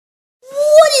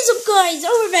guys,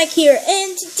 we're back here,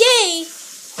 and today,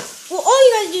 well, all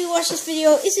you gotta do to watch this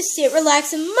video is just sit,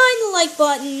 relax, and mind the like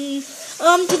button.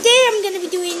 Today I'm gonna be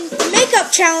doing the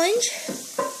makeup challenge.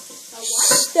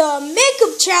 The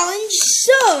makeup challenge.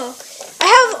 So, I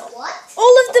have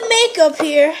all of the makeup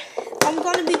here. I'm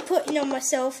gonna be putting on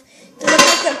myself to look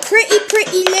like a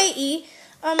pretty lady.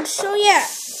 So yeah,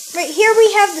 right here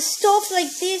we have the stuff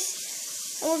like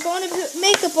this, and we're going to put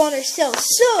makeup on ourselves.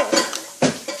 So,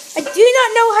 I do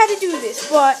not know how to do this,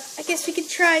 but I guess we could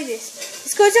try this.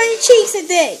 This goes on your cheeks, I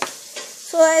think.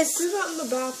 So let's do that in the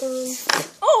bathroom.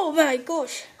 Oh my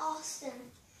gosh. Austin.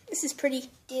 This is pretty.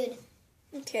 Dude.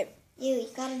 Okay. You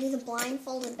gotta do the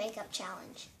blindfolded makeup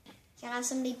challenge. You gotta have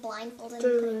somebody blindfolded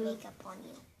Dude. and putting makeup on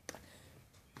you.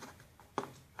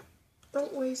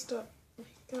 Don't waste up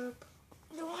makeup.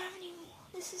 I don't have any more.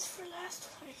 This is for last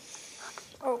time.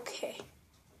 Okay.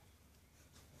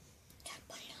 Gotta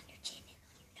put it on your chin and on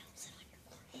your nose and on your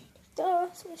forehead. Duh,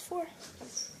 that's what it's for.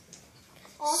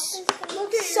 Austin,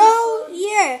 Look at So,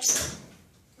 yeah.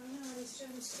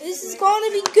 This is going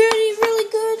to be good, really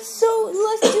good. So,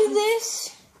 let's do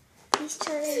this. he's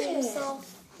turning himself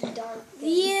dark.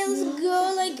 Yeah, let's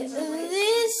go like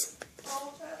this.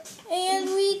 And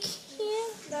we can.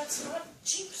 That's not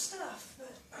cheap stuff,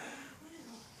 but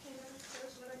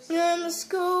And let's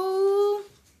go.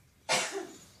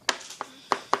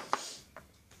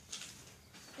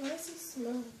 Why does he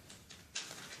smell?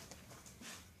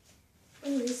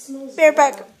 Oh, he smells Bear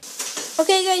back. bad.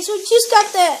 Okay, guys, so we just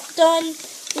got that done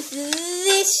with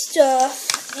this stuff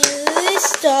and this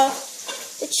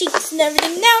stuff, the cheeks and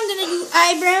everything. Now I'm gonna do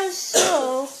eyebrows.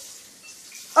 So,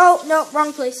 oh no,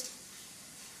 wrong place.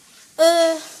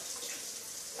 I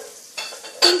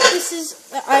think this is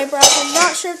the eyebrows. I'm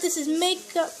not sure if this is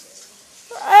makeup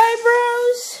for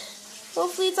eyebrows.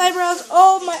 Hopefully it's eyebrows.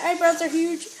 Oh, my eyebrows are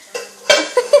huge.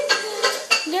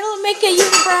 I'm gonna make a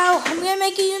unibrow. I'm gonna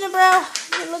make a unibrow.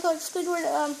 It look like Squidward.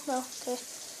 No, okay.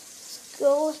 Let's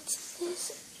go like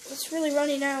this. It's really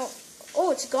running out.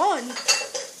 Oh, it's gone.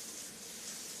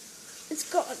 It's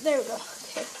gone. There we go.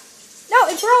 Okay. No,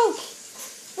 it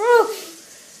broke.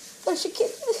 I should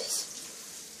get this.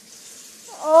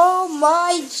 Oh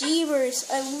my jeebers.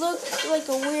 I look like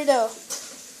a weirdo.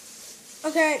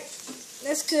 Okay.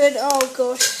 That's good. Oh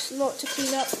gosh. A lot to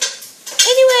clean up.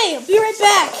 Anyway, I'll be right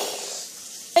back.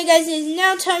 Hey guys, it is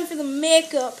now time for the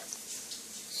makeup.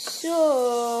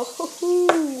 So,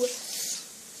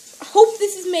 I hope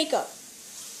this is makeup.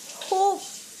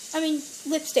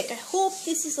 Lipstick. I hope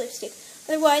this is lipstick.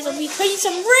 Otherwise, I'll be putting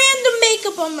some random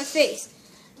makeup on my face.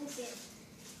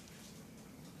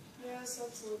 Yes,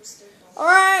 that's lipstick.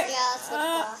 Alright. Yeah, that's lip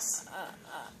gloss.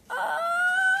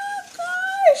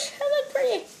 Gosh, I look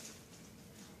pretty.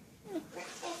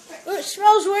 Oh, it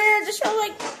smells weird. It smells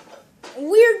like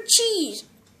weird cheese.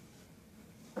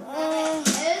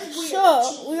 So,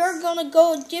 we are gonna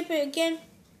go dip it again.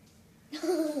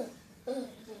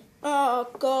 Oh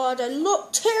god, I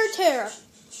look tear.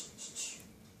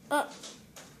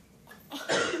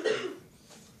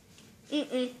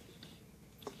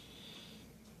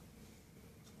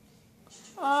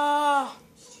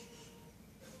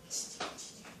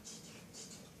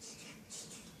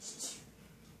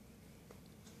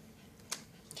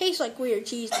 Tastes like weird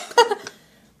cheese.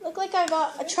 Look like I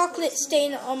got a chocolate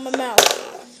stain on my mouth.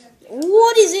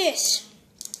 What is this?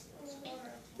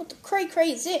 What the cray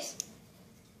is this?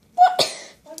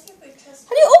 What? How do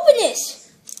you open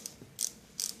this?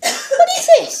 What is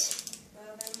this?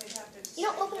 You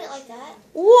don't open it like that.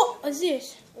 What is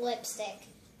this? Lipstick.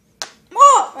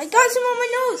 Oh, I got some on my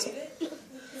nose.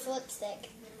 It's lipstick.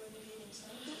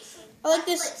 I like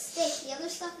That's this. lipstick. The other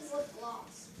stuff is lip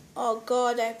gloss. Oh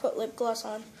god, I put lip gloss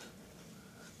on.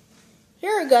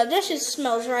 Here we go. This just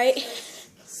smells right.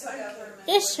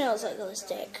 This smells like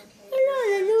lipstick.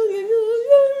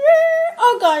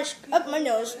 Oh gosh, up my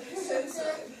nose.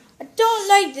 I don't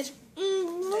like this.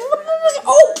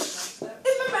 Oh,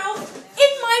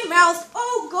 in my mouth.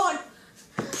 Oh god.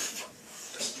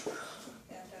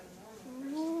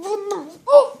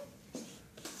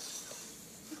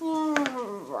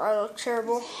 Oh, I look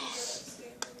terrible.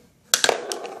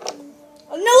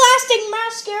 No lasting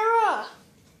mascara.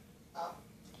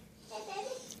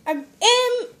 I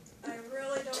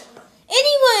really don't know.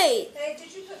 Anyway, Hey,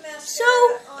 did you put mascara so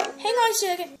on? hang on a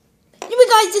second. Anyway,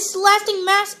 guys, this is lasting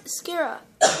mascara.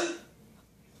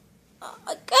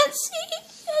 I can't see.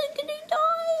 I'm gonna die.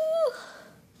 Oh,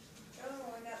 I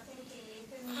got thinking you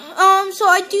can. So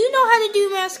I do know how to do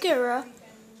mascara. You can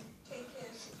take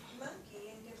his monkey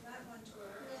and give that one to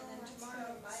her, and then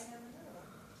tomorrow buy him another one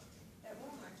at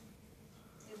Walmart.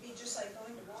 It'd be just like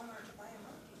going to Walmart to buy a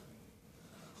monkey.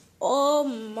 Oh. Oh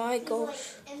my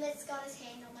gosh. Emmett's got his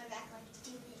hand on my back like,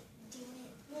 do it.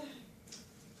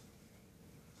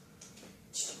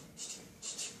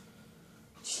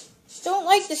 Don't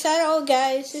like this at all,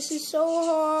 guys. This is so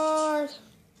hard.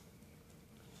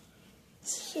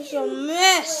 This is a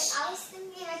mess. Wait, I was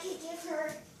thinking I could give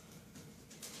her,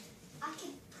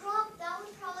 that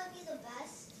would probably be the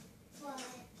best, but.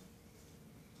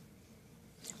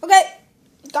 Okay,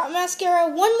 got mascara.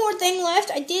 One more thing left.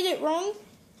 I did it wrong.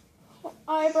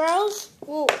 Eyebrows.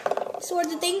 Whoa, sort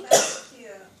of thing.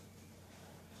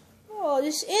 Oh,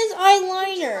 this is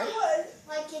eyeliner.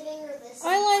 Like giving her this.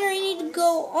 Eyeliner, you need to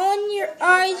go on your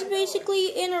eyes,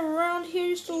 basically, and around here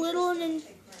just a little, and then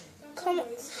come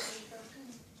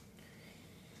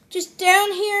just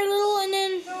down here a little, and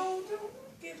then. No, don't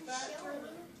give that to her.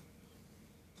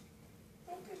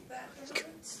 Don't give that to her.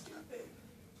 It's stupid.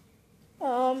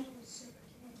 But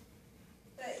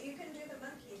you can do the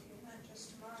monkey if you want. Just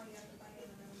tomorrow you have to buy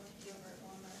another monkey over at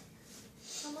Walmart.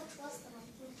 How much was the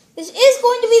monkey? This is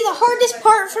going to be the hardest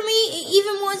part for me. It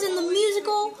even was in the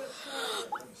musical.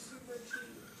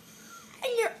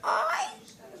 And your eye.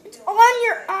 It's on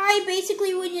your eye,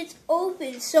 basically, when it's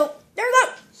open. So, there we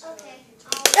go. Okay.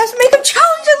 That's makeup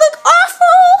challenge. I look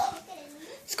awful.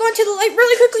 Let's go into the light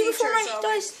really quickly before my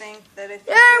dies.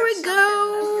 There we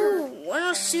go.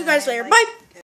 I'll see you guys later. Bye.